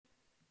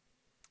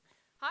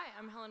Hi,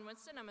 I'm Helen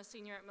Winston. I'm a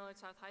senior at Millard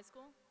South High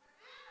School.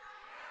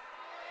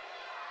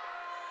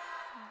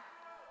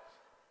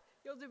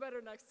 You'll do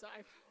better next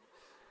time.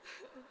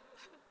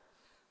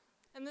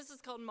 And this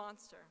is called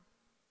Monster.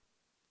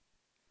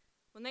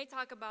 When they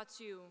talk about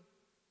you,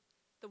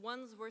 the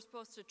ones we're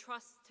supposed to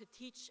trust to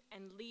teach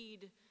and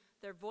lead,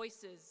 their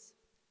voices,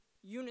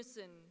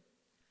 unison,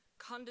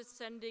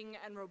 condescending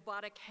and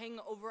robotic, hang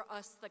over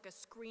us like a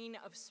screen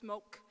of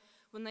smoke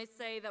when they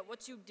say that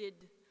what you did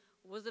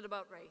wasn't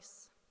about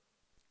race.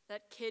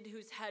 That kid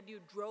whose head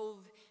you drove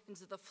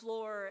into the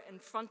floor in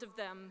front of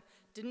them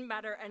didn't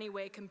matter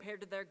anyway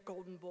compared to their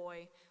golden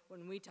boy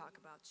when we talk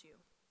about you.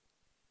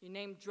 Your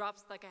name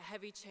drops like a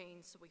heavy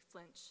chain, so we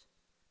flinch,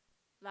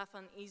 laugh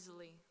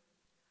uneasily,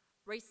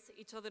 race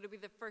each other to be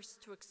the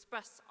first to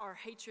express our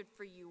hatred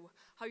for you,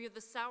 how you're the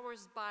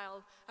sourest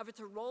bile ever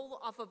to roll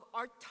off of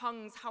our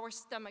tongues, how our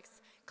stomachs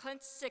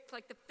clench sick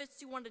like the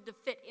fists you wanted to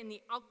fit in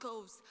the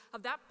alcoves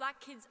of that black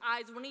kid's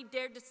eyes when he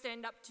dared to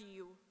stand up to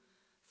you.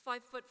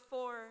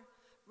 5'4",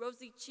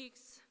 rosy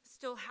cheeks,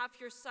 still half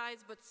your size,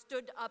 but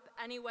stood up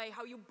anyway,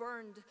 how you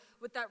burned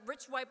with that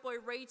rich white boy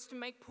rage to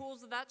make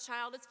pools of that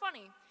child. It's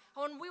funny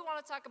how when we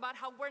want to talk about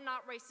how we're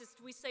not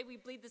racist, we say we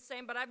bleed the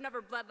same, but I've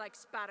never bled like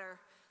spatter,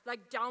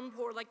 like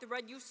downpour, like the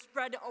red you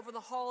spread over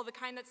the hall, the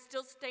kind that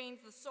still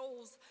stains the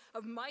soles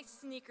of my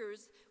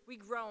sneakers. We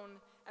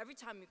groan every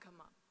time you come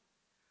up.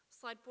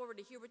 Slide forward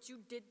to hear what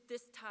you did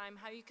this time,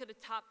 how you could have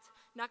topped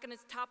knocking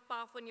his top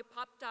off when you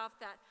popped off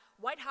that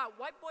white-hot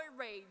white boy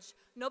rage.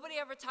 Nobody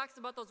ever talks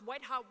about those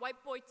white-hot white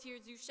boy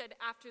tears you shed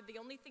after the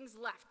only things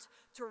left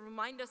to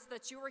remind us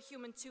that you are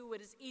human too.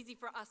 It is easy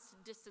for us to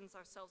distance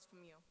ourselves from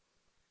you.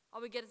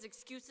 All we get is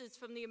excuses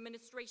from the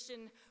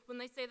administration when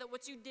they say that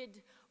what you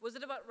did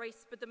wasn't about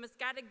race, but the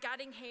misguided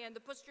guiding hand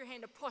that pushed your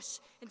hand to push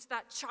into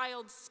that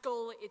child's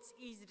skull. It's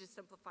easy to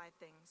simplify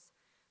things.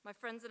 My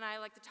friends and I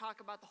like to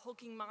talk about the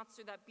hulking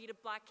monster that beat a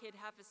black kid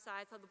half his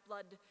size, how the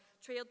blood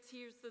trailed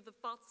tears through the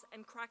faults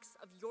and cracks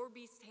of your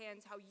beast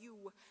hands, how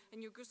you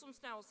and your gruesome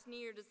snowl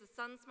sneered as the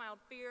sun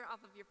smiled fear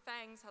off of your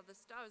fangs, how the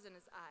stars in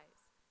his eyes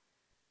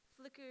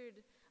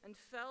flickered and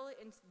fell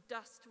into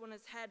dust when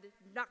his head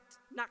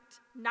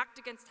knocked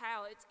against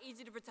tile. It's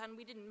easy to pretend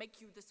we didn't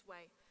make you this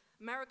way.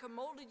 America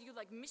molded you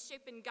like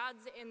misshapen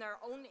gods in their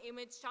own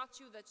image,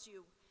 taught you that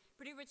you,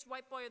 pretty rich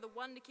white boy, are the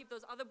one to keep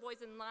those other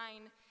boys in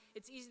line.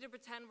 It's easy to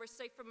pretend we're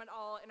safe from it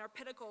all in our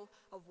pinnacle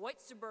of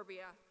white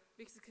suburbia,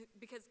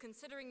 because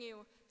considering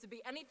you to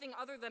be anything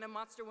other than a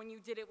monster when you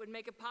did it would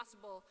make it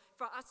possible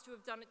for us to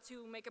have done it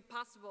too, make it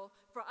possible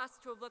for us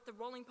to have let the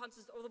rolling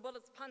punches or the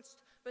bullets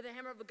punched by the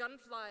hammer of a gun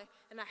fly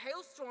and a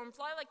hailstorm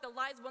fly like the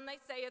lies when they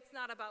say it's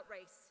not about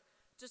race.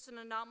 Just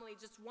an anomaly,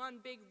 just one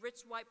big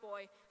rich white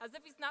boy, as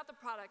if he's not the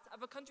product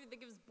of a country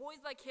that gives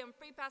boys like him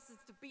free passes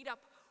to beat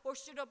up or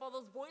shoot up all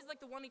those boys like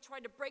the one he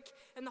tried to break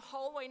in the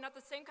hallway, not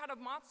the same kind of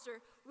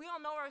monster we all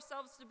know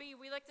ourselves to be.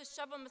 We like to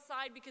shove him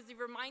aside because he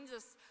reminds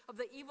us of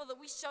the evil that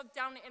we shoved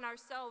down in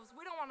ourselves.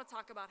 We don't want to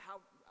talk about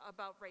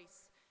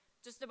race,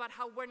 just about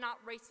how we're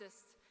not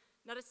racist.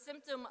 Not a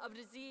symptom of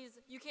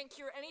disease. You can't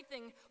cure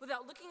anything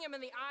without looking him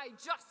in the eye.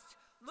 Just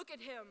look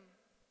at him.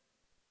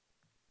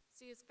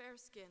 See his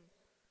fair skin.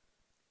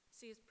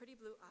 See his pretty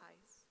blue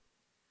eyes,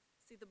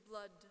 see the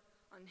blood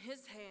on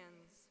his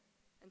hands,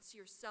 and see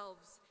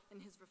yourselves in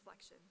his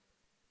reflection.